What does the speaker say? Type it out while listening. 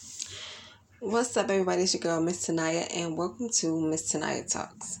What's up, everybody? It's your girl, Miss Tanaya, and welcome to Miss Tanaya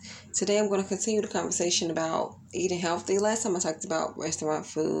Talks. Today, I'm going to continue the conversation about eating healthy. Last time I talked about restaurant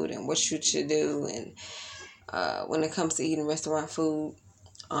food and what you should do, and when it comes to eating restaurant food,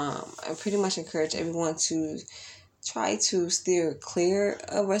 I pretty much encourage everyone to try to steer clear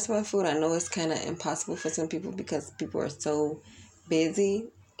of restaurant food. I know it's kind of impossible for some people because people are so busy,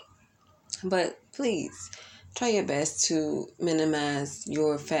 but please try your best to minimize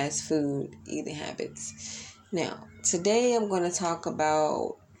your fast food eating habits. Now, today I'm going to talk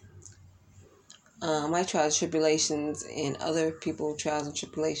about my trials and tribulations and other people's trials and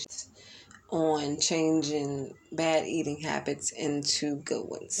tribulations on changing bad eating habits into good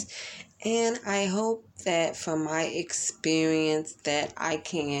ones. And I hope that from my experience that I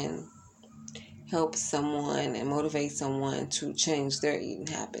can help someone and motivate someone to change their eating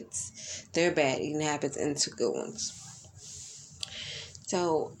habits, their bad eating habits into good ones.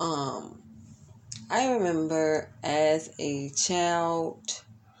 So, I remember as a child,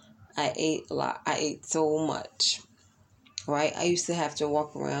 I ate a lot. I ate so much, right? I used to have to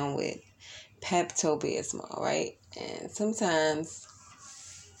walk around with Pepto-Bismol, right? And sometimes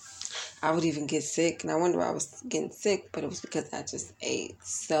I would even get sick, and I wonder why I was getting sick, but it was because I just ate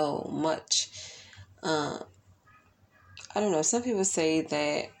so much. I don't know. Some people say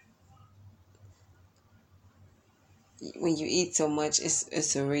that when you eat so much,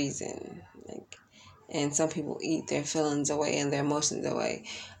 it's a reason. And some people eat their feelings away and their emotions away.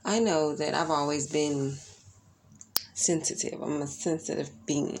 I know that I've always been sensitive. I'm a sensitive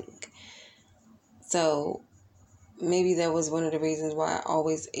being. So maybe that was one of the reasons why I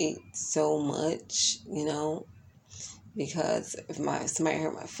always ate so much, because if somebody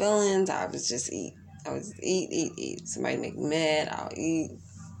hurt my feelings, I would just eat. I would just eat. Somebody make me mad, I'll eat.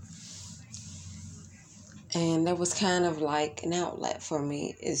 And that was kind of like an outlet for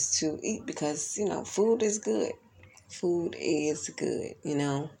me, is to eat, because, food is good. Food is good,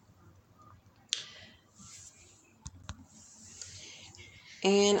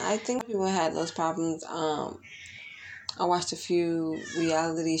 And I think people had those problems. I watched a few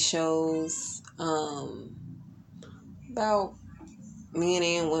reality shows about men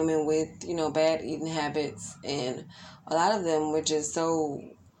and women with, bad eating habits. And a lot of them were just so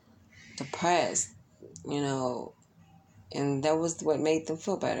depressed, and that was what made them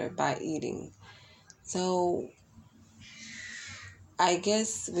feel better, by eating. So I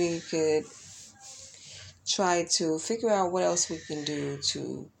guess we could try to figure out what else we can do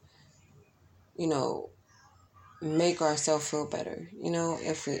to, make ourselves feel better.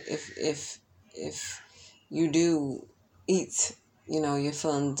 If you do eat, your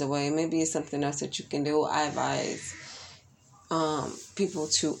feelings away, maybe it's something else that you can do. I advise people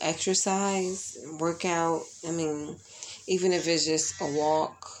to exercise, work out. I mean, even if it's just a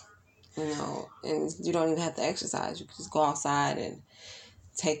walk, and you don't even have to exercise. You can just go outside and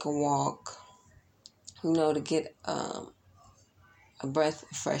take a walk, to get a breath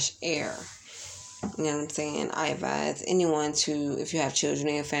of fresh air. You know what I'm saying? I advise anyone to, if you have children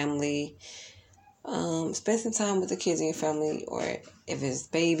in your family, spend some time with the kids in your family, or if it's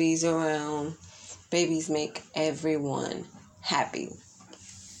babies around. Babies make everyone happy.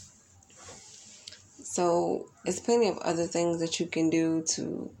 So there's plenty of other things that you can do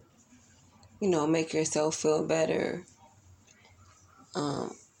to, make yourself feel better.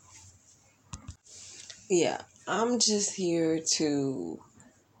 Yeah, I'm just here to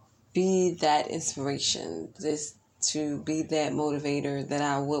be that inspiration, to be that motivator that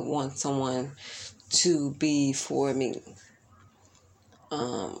I would want someone to be for me.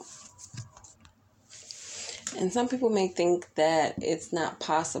 And some people may think that it's not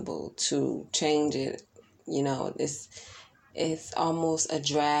possible to change it. It's almost a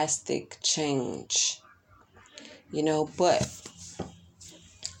drastic change. But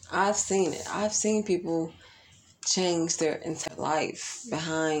I've seen it. I've seen people change their entire life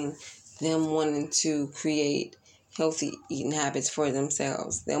behind them wanting to create healthy eating habits for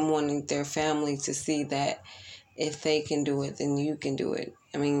themselves, them wanting their family to see that if they can do it, then you can do it.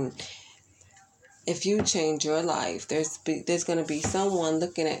 I mean, if you change your life, there's going to be someone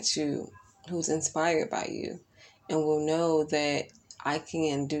looking at you who's inspired by you and will know that I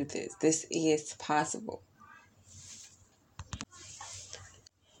can do this. This is possible.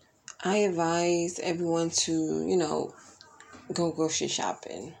 I advise everyone to, go grocery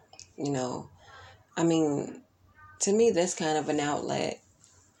shopping. I mean, to me, that's kind of an outlet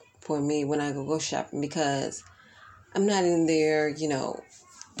for me when I go grocery shopping, because I'm not in there,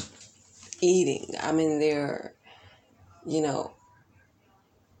 eating. I'm in there,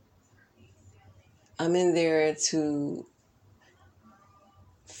 I'm in there to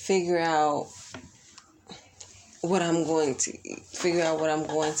figure out what I'm going to eat, figure out what I'm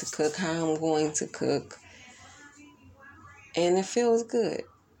going to cook, how I'm going to cook. And it feels good.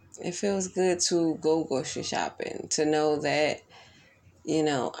 It feels good to go grocery shopping, to know that,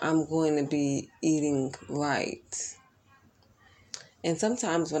 I'm going to be eating right. And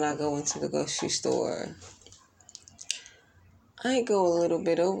sometimes when I go into the grocery store, I go a little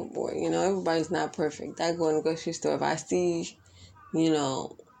bit overboard. Everybody's not perfect. I go in the grocery store. If I see, you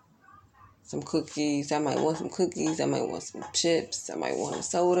know, some cookies, I might want some cookies. I might want some chips. I might want a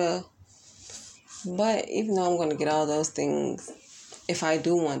soda. But even though I'm going to get all those things, if I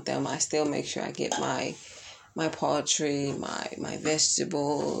do want them, I still make sure I get my poultry, my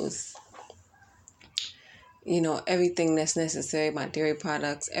vegetables, everything that's necessary, my dairy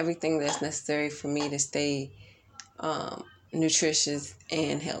products, everything that's necessary for me to stay nutritious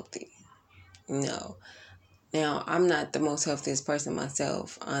and healthy. Now, I'm not the most healthiest person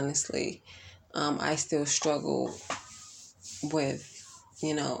myself, honestly. I still struggle with,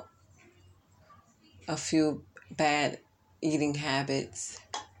 a few bad eating habits.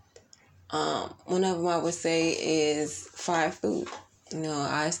 One of them I would say is fried food.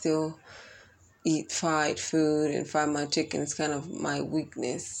 I still eat fried food, and fried my chicken is kind of my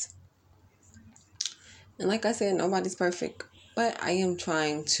weakness. And like I said, nobody's perfect, but I am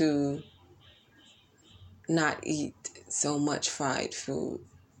trying to not eat so much fried food.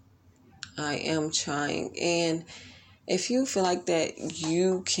 I am trying. And if you feel like that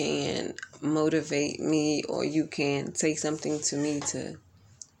you can motivate me, or you can say something to me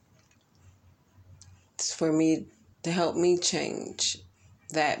for me to help me change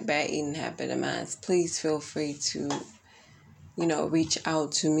that bad eating habit of mine, please feel free to, reach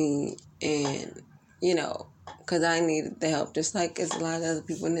out to me. And, because I need the help, just like there's a lot of other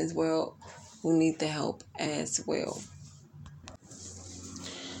people in this world who need the help as well.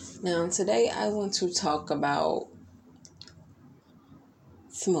 Now, today I want to talk about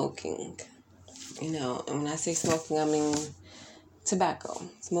smoking. And when I say smoking, I mean tobacco.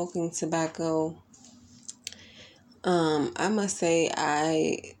 Smoking tobacco. I must say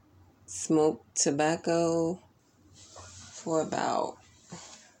I smoked tobacco for about,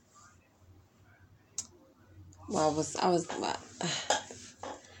 I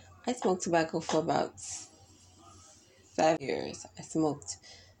smoked tobacco for about 7 years. I smoked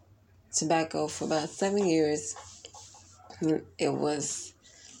tobacco for about 7 years. It was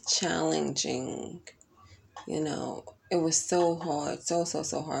challenging, It was so hard, so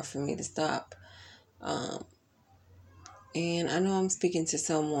hard for me to stop. And I know I'm speaking to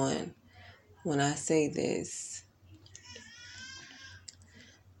someone when I say this.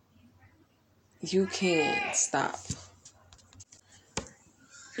 You can't stop.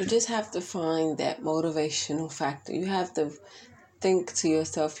 You just have to find that motivational factor. You have to think to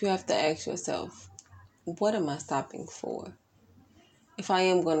yourself, you have to ask yourself, what am I stopping for? If I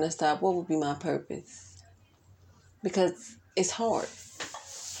am going to stop, what would be my purpose? Because it's hard,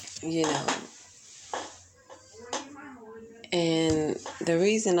 you know. And the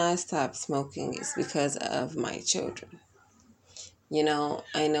reason I stopped smoking is because of my children.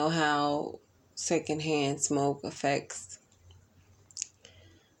 I know how secondhand smoke affects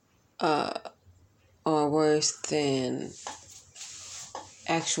or worse than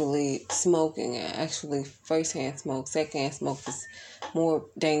actually smoking. Actually, firsthand smoke, secondhand smoke is more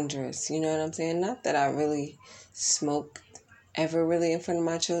dangerous. You know what I'm saying? Not that I really smoked ever really in front of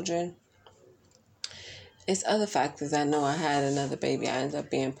my children. It's other factors. I know I had another baby. I ended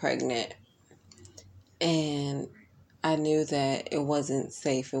up being pregnant. And I knew that it wasn't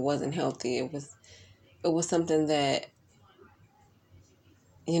safe. It wasn't healthy. It was something that,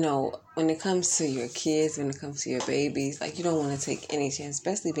 when it comes to your kids, when it comes to your babies, like, you don't want to take any chance,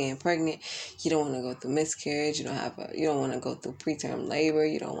 especially being pregnant. You don't want to go through miscarriage. You don't want to go through preterm labor.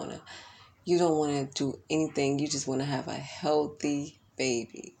 You don't want to do anything. You just want to have a healthy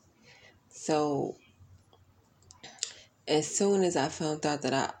baby. So as soon as I found out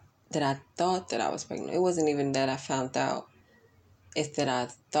that I thought that I was pregnant, it wasn't even that I found out. It's that I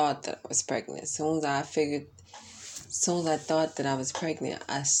thought that I was pregnant. As soon as I thought that I was pregnant,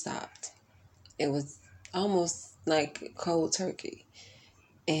 I stopped. It was almost like cold turkey.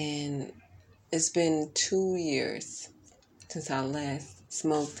 And it's been 2 years since I last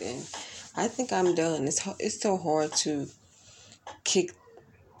smoked, and I think I'm done. It's so hard to kick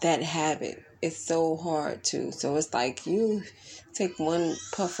that habit. It's so hard to. So it's like you take one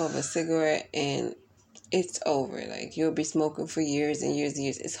puff of a cigarette and it's over. Like, you'll be smoking for years and years and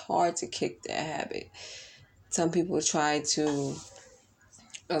years. It's hard to kick that habit. Some people try to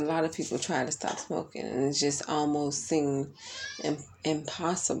a lot of people try to stop smoking, and it just almost seems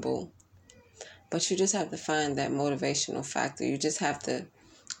impossible. But you just have to find that motivational factor. You just have to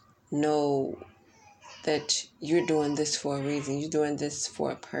know that you're doing this for a reason. You're doing this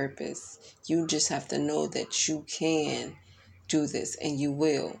for a purpose. You just have to know that you can do this, and you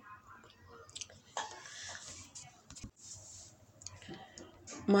will.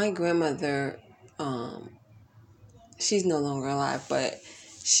 My grandmother, she's no longer alive, but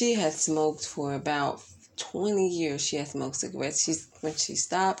she had smoked for about 20 years. She had smoked cigarettes. When she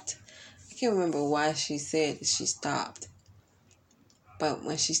stopped, I can't remember why she said that she stopped. But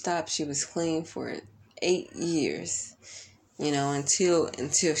when she stopped, she was clean for 8 years,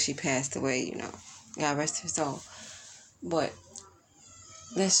 until she passed away, God rest her soul. But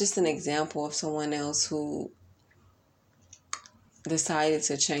that's just an example of someone else who decided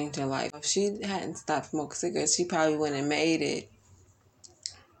to change her life. If she hadn't stopped smoking cigarettes, she probably wouldn't have made it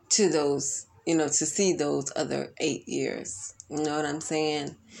to those, to see those other 8 years. You know what I'm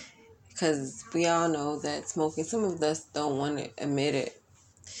saying? Because we all know that smoking, some of us don't want to admit it,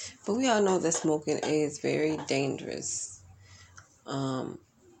 but we all know that smoking is very dangerous. And,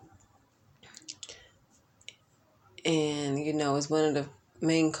 it's one of the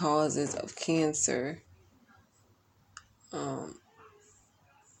main causes of cancer.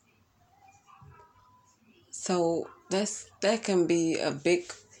 So that can be a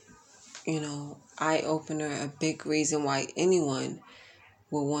big, eye opener, a big reason why anyone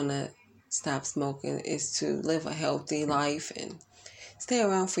will want to stop smoking is to live a healthy life and stay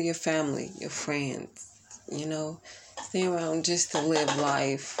around for your family, your friends, stay around just to live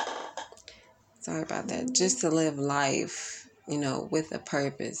life. Sorry about that. Just to live life, with a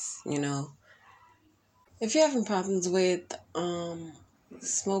purpose, If you're having problems with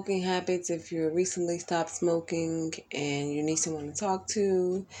smoking habits, if you recently stopped smoking and you need someone to talk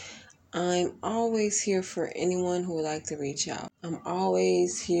to, I'm always here for anyone who would like to reach out. I'm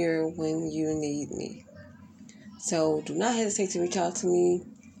always here when you need me. So do not hesitate to reach out to me.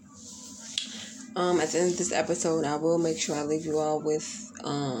 At the end of this episode, I will make sure I leave you all with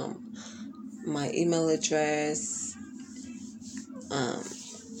my email address.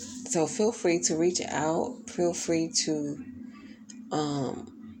 So feel free to reach out. Feel free to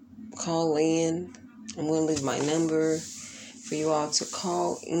call in. I'm going to leave my number for you all to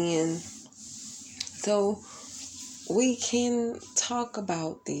call in. So we can talk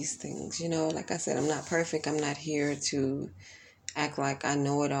about these things. Like I said, I'm not perfect. I'm not here to act like I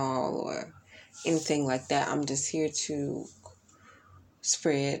know it all or anything like that. I'm just here to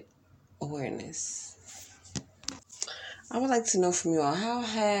spread awareness. I would like to know from you all, how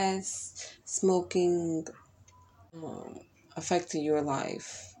has smoking affected your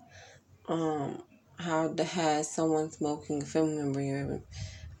life? How has someone smoking, a family member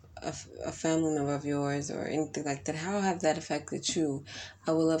of yours or anything like that, how have that affected you?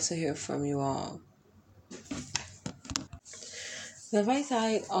 I would love to hear from you all. The advice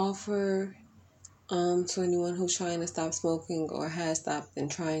I offer to anyone who's trying to stop smoking or has stopped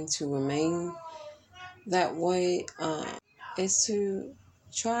and trying to remain that way is to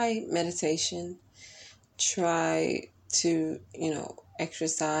try meditation, try to,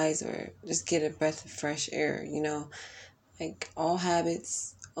 exercise or just get a breath of fresh air, Like all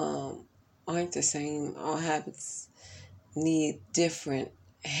habits aren't the same. All habits need different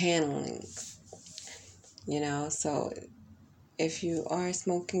handling, So if you are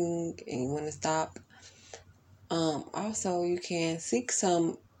smoking and you want to stop, also you can seek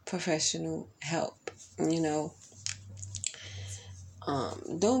some professional help,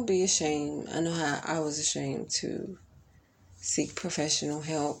 Don't be ashamed. I know how I was ashamed to seek professional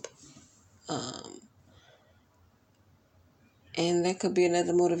help. And that could be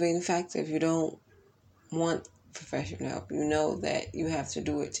another motivating factor. If you don't want professional help, you know that you have to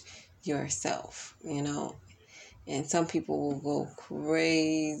do it yourself, And some people will go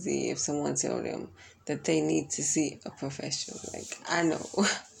crazy if someone tells them that they need to see a professional. Like, I know.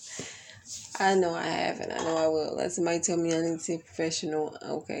 I know I haven't. I know I will. Let somebody tell me I need to see a professional.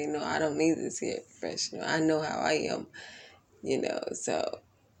 Okay, no, I don't need to see a professional. I know how I am, so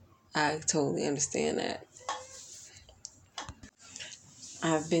I totally understand that.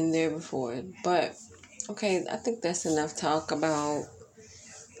 I've been there before. But, okay, I think that's enough talk about,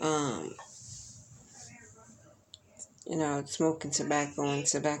 smoking tobacco and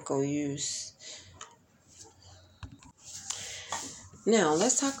tobacco use. Now,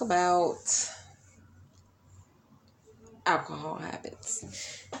 let's talk about alcohol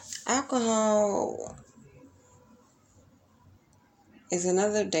habits. Alcohol is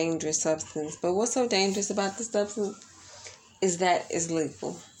another dangerous substance. But what's so dangerous about the substance? is that it's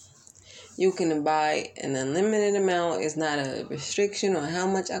legal. You can buy an unlimited amount. It's not a restriction on how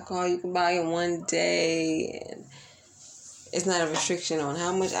much alcohol you can buy in one day. And it's not a restriction on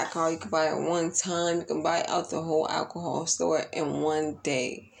how much alcohol you can buy at one time. You can buy out the whole alcohol store in one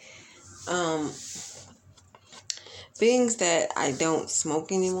day. Being that I don't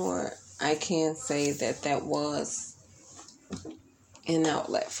smoke anymore, I can say that that was an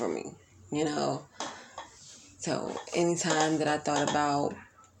outlet for me, you know. So anytime that I thought about,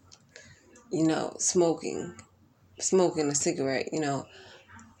 smoking a cigarette,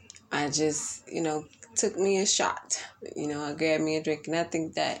 I just, took me a shot. I grabbed me a drink, and I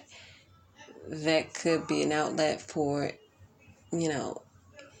think that that could be an outlet for, you know,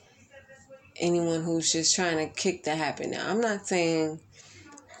 anyone who's just trying to kick the habit. Now, I'm not saying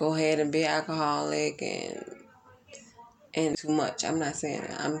go ahead and be alcoholic and too much. I'm not saying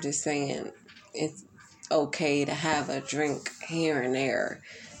that. I'm just saying it's okay to have a drink here and there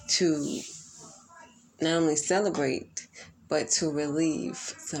to not only celebrate, but to relieve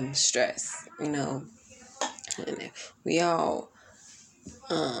some stress, And we all,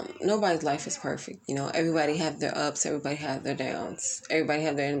 nobody's life is perfect, Everybody have their ups, everybody have their downs, everybody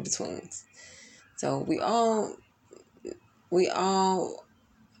have their in-betweens. So we all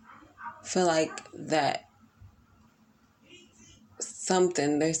feel like that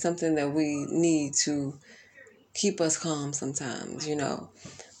there's something that we need to keep us calm sometimes,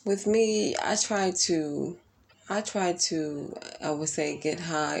 With me, I would say, get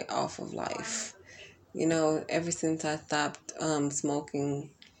high off of life. Ever since I stopped smoking,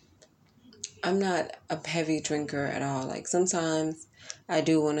 I'm not a heavy drinker at all. Like, sometimes I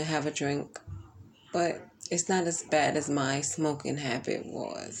do want to have a drink, but it's not as bad as my smoking habit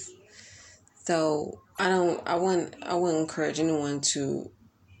was. So I wouldn't encourage anyone to,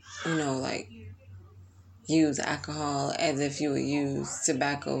 like, use alcohol as if you would use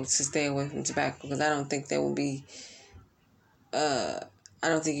tobacco, to stay away from tobacco, because I don't think that would be, I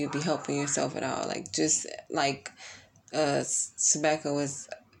don't think you'd be helping yourself at all. Like, just like, tobacco is,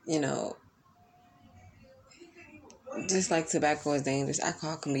 just like tobacco is dangerous,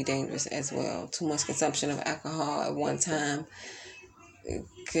 alcohol can be dangerous as well. Too much consumption of alcohol at one time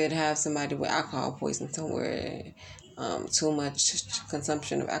could have somebody with alcohol poisoning somewhere. Too much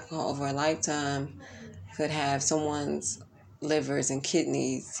consumption of alcohol over a lifetime could have someone's livers and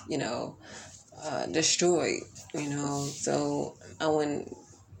kidneys, destroyed, So I wouldn't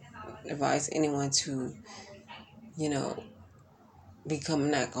advise anyone to, become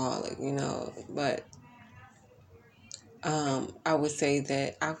an alcoholic, But I would say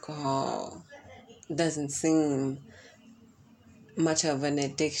that alcohol doesn't seem much of an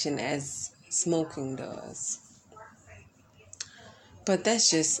addiction as smoking does. But that's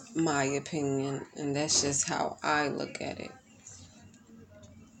just my opinion, and that's just how I look at it.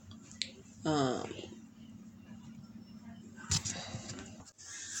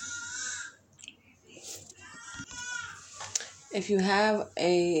 If you have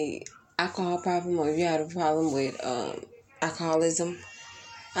a alcohol problem, or if you have a problem with alcoholism,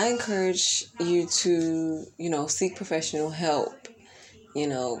 I encourage you to, seek professional help,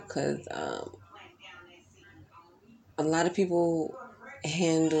 because a lot of people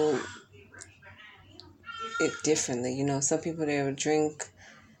handle it differently. Some people, they'll drink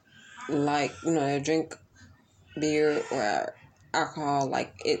they'll drink beer or alcohol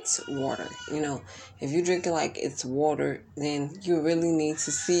like it's water. If you drink it like it's water, then you really need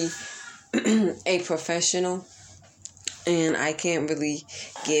to see a professional. And I can't really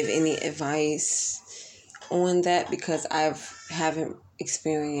give any advice on that because haven't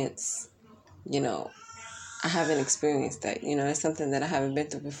experienced, I haven't experienced that. It's something that I haven't been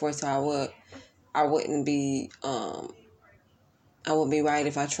through before, so I wouldn't be right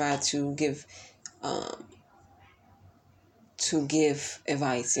if I tried to give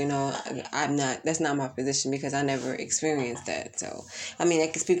advice. That's not my position because I never experienced that. So, I mean, I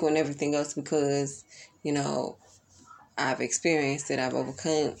can speak on everything else because, I've experienced it. I've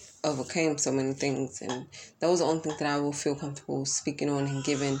overcame so many things, and those are the only things that I will feel comfortable speaking on and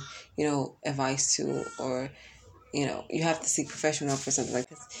giving, advice to, or, you have to seek professional help for something like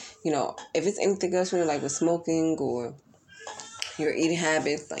this. If it's anything else, like with smoking or your eating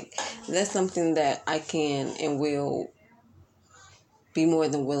habits, like, that's something that I can and will be more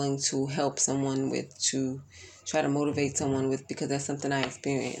than willing to help someone with, to try to motivate someone with, because that's something I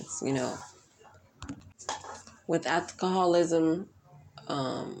experienced, With alcoholism,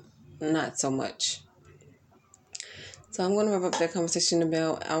 not so much. So I'm going to wrap up that conversation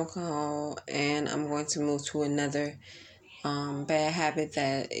about alcohol, and I'm going to move to another bad habit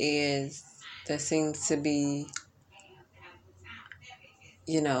that seems to be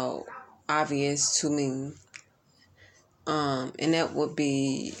obvious to me. And that would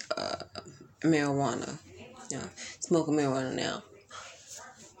be marijuana. Smoking marijuana now.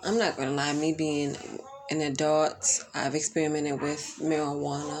 I'm not gonna lie, me being an adult, I've experimented with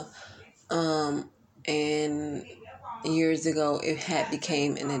marijuana. And years ago it had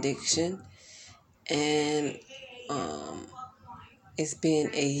became an addiction. And it's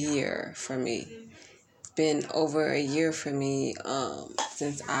been a year for me. It's been over a year for me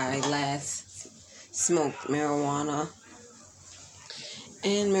since I last smoked marijuana.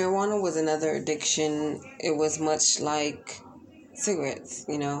 And marijuana was another addiction. It was much like cigarettes,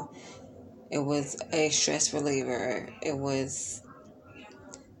 It was a stress reliever. It was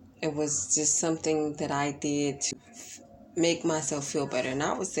just something that I did to make myself feel better. And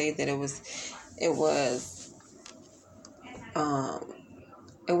I would say that um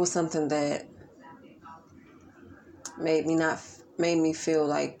it was something that made me feel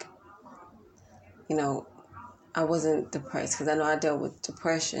like, I wasn't depressed, because I know I dealt with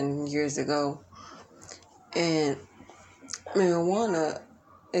depression years ago. And marijuana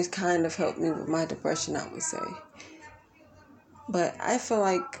has kind of helped me with my depression, I would say. But I feel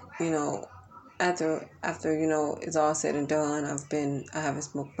like, after it's all said and done, I haven't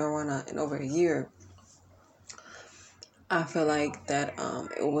smoked marijuana in over a year. I feel like that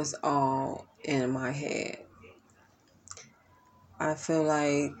it was all in my head. I feel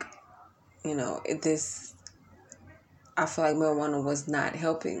like, I feel like marijuana was not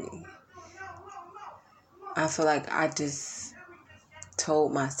helping me. I feel like I just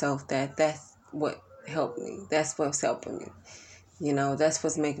told myself that that's what helped me. That's what's helping me. That's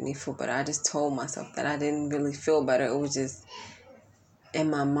what's making me feel better. I just told myself that I didn't really feel better. It was just in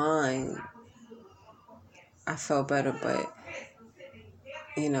my mind, I felt better. But,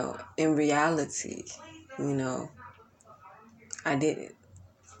 in reality, I didn't.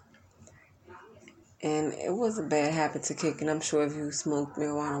 And it was a bad habit to kick. And I'm sure if you smoked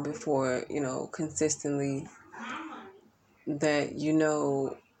marijuana before, consistently, that you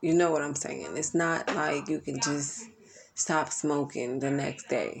know what I'm saying. It's not like you can just stop smoking the next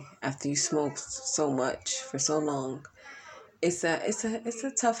day after you smoked so much for so long. It's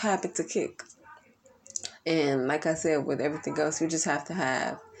a tough habit to kick. And like I said, with everything else, you just have to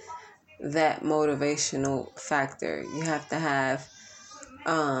have that motivational factor. You have to have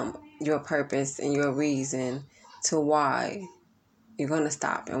your purpose and your reason to why you're going to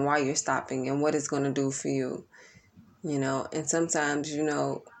stop and why you're stopping and what it's going to do for you. And sometimes, you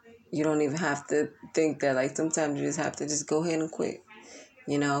don't even have to think that. Like, sometimes you just have to just go ahead and quit,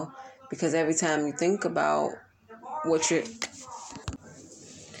 because every time you think about what you're...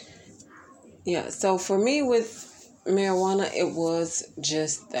 Yeah, so for me with marijuana, it was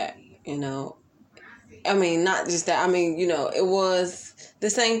just that, I mean, not just that. I mean, it was the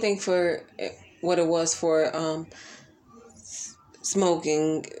same thing for what it was for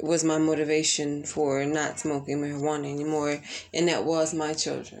smoking was my motivation for not smoking marijuana anymore. And that was my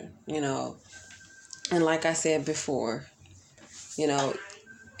children, And like I said before,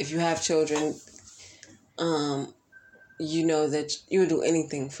 if you have children, you know that you would do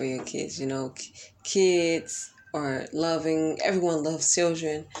anything for your kids. Kids are loving. Everyone loves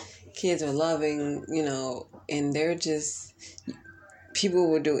children. Kids are loving, and they're just...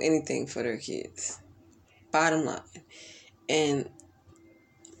 people will do anything for their kids. Bottom line. And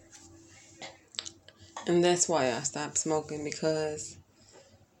that's why I stopped smoking, because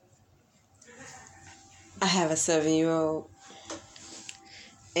I have a 7-year-old,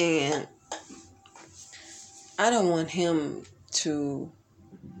 and I don't want him to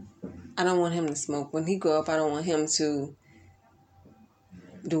smoke. When he grow up, I don't want him to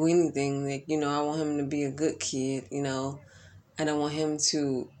do anything. Like, I want him to be a good kid, I don't want him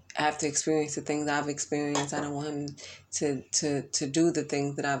to have to experience the things I've experienced. I don't want him to do the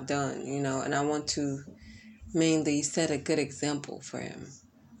things that I've done, and I want to mainly set a good example for him.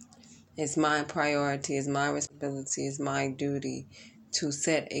 It's my priority, it's my responsibility, it's my duty to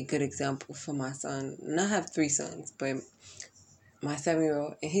set a good example for my son. And I have 3 sons, but my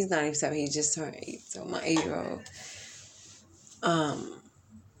 7-year-old, and he's not even 7, he just turned 8. So my 8-year-old,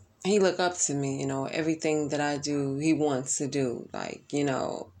 he look up to me, everything that I do, he wants to do. Like,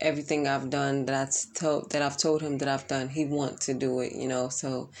 everything I've done that I've told him that I've done, he wants to do it,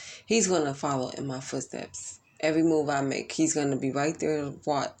 So he's going to follow in my footsteps. Every move I make, he's going to be right there to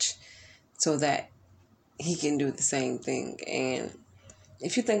watch so that he can do the same thing. And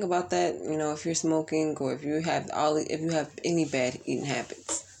if you think about that, if you're smoking, or if you have any bad eating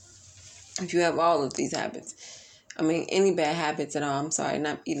habits, if you have all of these habits, any bad habits at all, I'm sorry,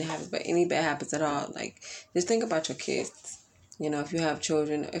 not eating habits, but any bad habits at all, like, just think about your kids. If you have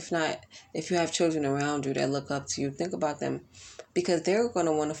children, if not, if you have children around you that look up to you, think about them, because they're going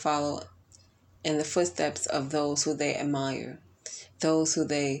to want to follow in the footsteps of those who they admire, those who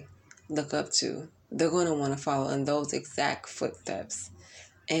they look up to. They're going to want to follow in those exact footsteps.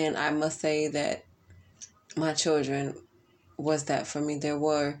 And I must say that my children was that for me. They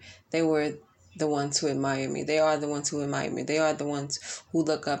were the ones who admire me. They are the ones who admire me. They are the ones who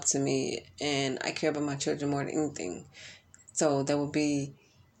look up to me, and I care about my children more than anything. So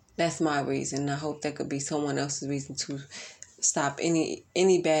that's my reason. I hope that could be someone else's reason to stop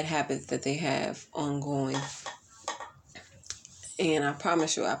any bad habits that they have ongoing. And I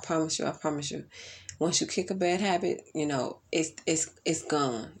promise you, once you kick a bad habit, it's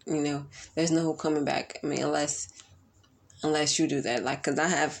gone. There's no coming back. I mean, unless you do that. Like, 'cause I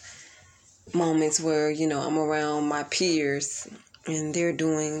have moments where, I'm around my peers and they're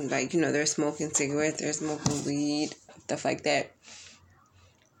doing, like, they're smoking cigarettes, they're smoking weed, stuff like that.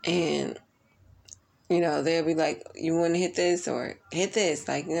 And, they'll be like, you want to hit this or hit this?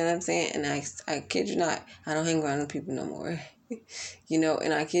 Like, you know what I'm saying? And I kid you not, I don't hang around with people no more.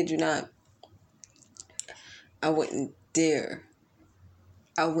 And I kid you not, I wouldn't dare.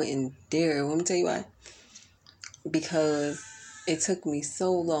 Let me tell you why. Because it took me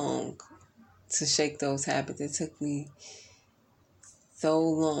so long to shake those habits. It took me so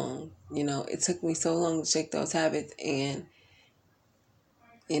long, it took me so long to shake those habits, and,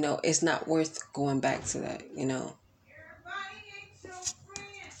 it's not worth going back to that,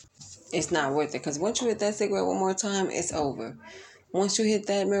 It's not worth it, because once you hit that cigarette one more time, it's over. Once you hit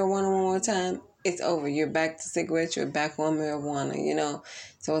that marijuana one more time, it's over. You're back to cigarettes. You're back on marijuana.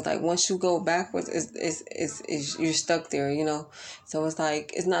 So it's like once you go backwards, it's you're stuck there. So it's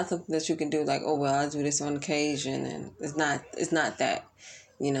like it's not something that you can do. Like, oh well, I'll do this on occasion, and it's not that.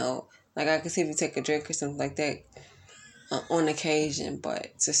 Like I can see if you take a drink or something like that on occasion,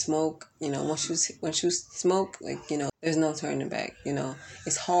 but to smoke, once you smoke, like there's no turning back.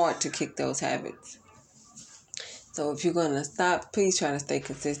 It's hard to kick those habits. So if you're going to stop, please try to stay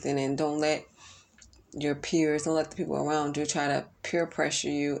consistent, and don't let your peers, don't let the people around you try to peer pressure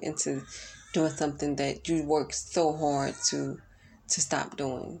you into doing something that you work so hard to stop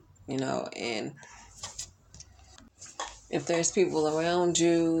doing, and if there's people around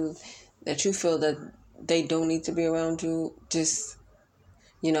you that you feel that they don't need to be around you, just,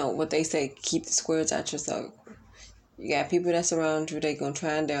 what they say, keep the squares out your circle. You got people that's around you, they gonna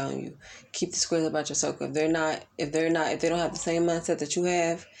try and down you. Keep the squares about your circle. If they don't have the same mindset that you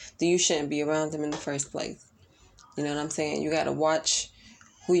have, then you shouldn't be around them in the first place. You know what I'm saying? You gotta watch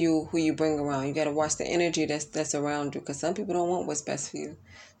who you bring around. You gotta watch the energy that's around you, because some people don't want what's best for you.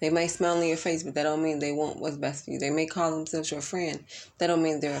 They may smile in your face, but that don't mean they want what's best for you. They may call themselves your friend. That don't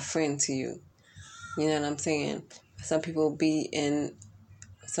mean they're a friend to you. You know what I'm saying? Some people be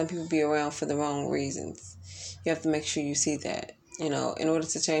around for the wrong reasons. You have to make sure you see that. In order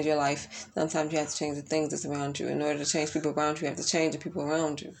to change your life, sometimes you have to change the things that's around you. In order to change people around you, you have to change the people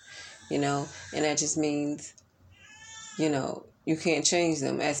around you. And that just means, you can't change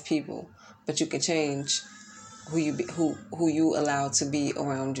them as people, but you can change who you allow to be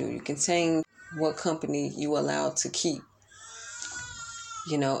around you. You can change what company you allow to keep.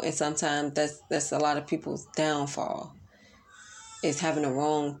 And sometimes that's a lot of people's downfall, is having the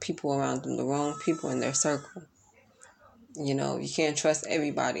wrong people around them, the wrong people in their circle. You can't trust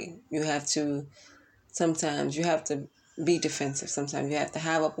everybody. Sometimes you have to be defensive. Sometimes you have to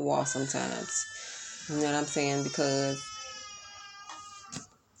have up a wall sometimes. You know what I'm saying? Because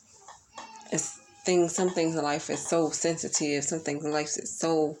some things in life is so sensitive. Some things in life is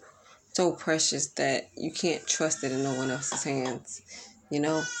so precious that you can't trust it in no one else's hands.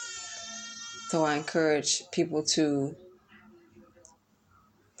 So I encourage people to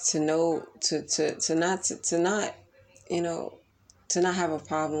know to not have a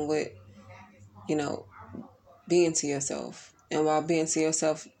problem with being to yourself. And while being to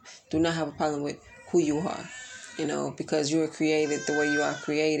yourself, do not have a problem with who you are, because you were created the way you are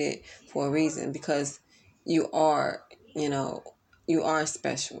created for a reason, because you are, you are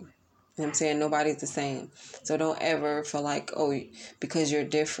special. You know what I'm saying? Nobody's the same. So don't ever feel like, because you're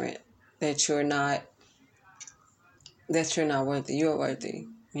different, that you're not worthy. You're worthy.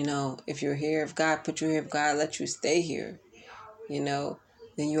 If you're here, if God put you here, if God let you stay here, then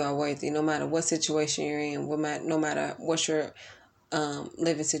you are worthy. No matter what situation you're in, no matter what your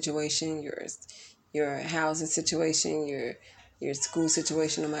living situation, your housing situation, your school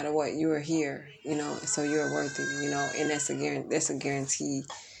situation, no matter what, you are here. So you're worthy. And that's a guarantee.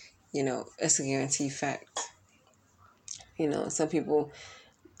 That's a guaranteed fact. Some people,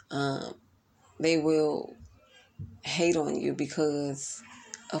 they will hate on you because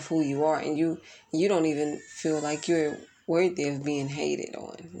of who you are, and you don't even feel like you're worthy of being hated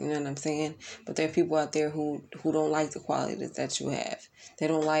on. You know what I'm saying? But there are people out there who don't like the qualities that you have. They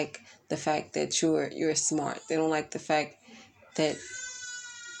don't like the fact that you're smart. They don't like the fact that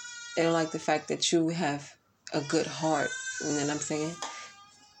you have a good heart. You know what I'm saying?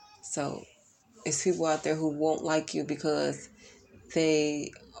 So it's people out there who won't like you because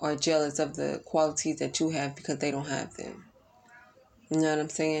they are jealous of the qualities that you have because they don't have them. You know what I'm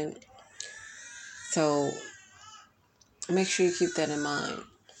saying? So make sure you keep that in mind.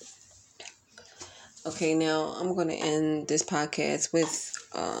 Okay, now I'm going to end this podcast with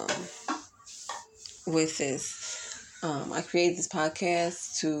this. I created this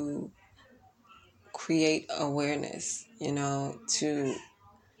podcast to create awareness, to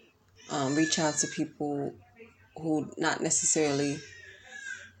reach out to people who not necessarily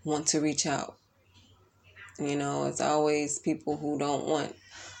want to reach out. It's always people who don't want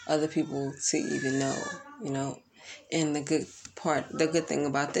other people to even know. And the good thing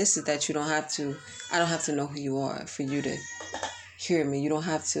about this is that I don't have to know who you are for you to hear me. You don't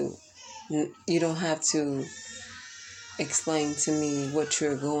have to explain to me what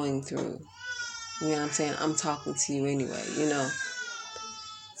you're going through. You know what I'm saying? I'm talking to you anyway.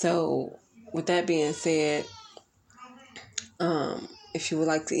 So with that being said, if you would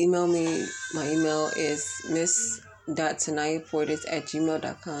like to email me, my email is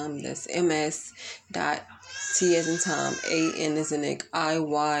miss.tanayaportis@gmail.com. That's ms.t as in Tom, a-n as in Nick,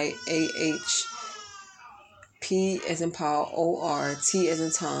 i-y-a-h P as in Paul, O-R, T as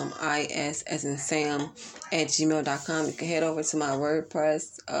in Tom, I-S as in Sam, @gmail.com. You can head over to my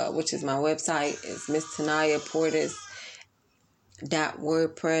WordPress, which is my website. It's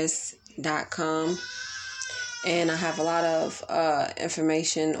misstanayaportis.wordpress.com. And I have a lot of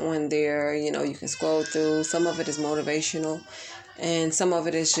information on there. You can scroll through. Some of it is motivational, and some of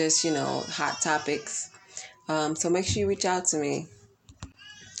it is just, hot topics. So make sure you reach out to me.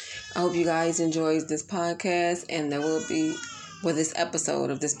 I hope you guys enjoyed this podcast, and this episode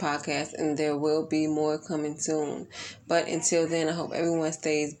of this podcast, and there will be more coming soon. But until then, I hope everyone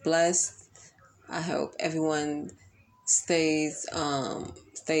stays blessed. I hope everyone stays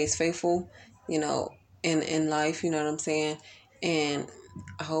faithful, in life, you know what I'm saying? And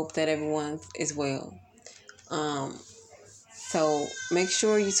I hope that everyone is well. So make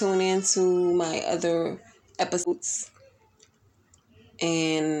sure you tune in to my other episodes.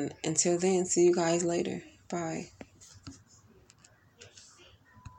 And until then, see you guys later. Bye.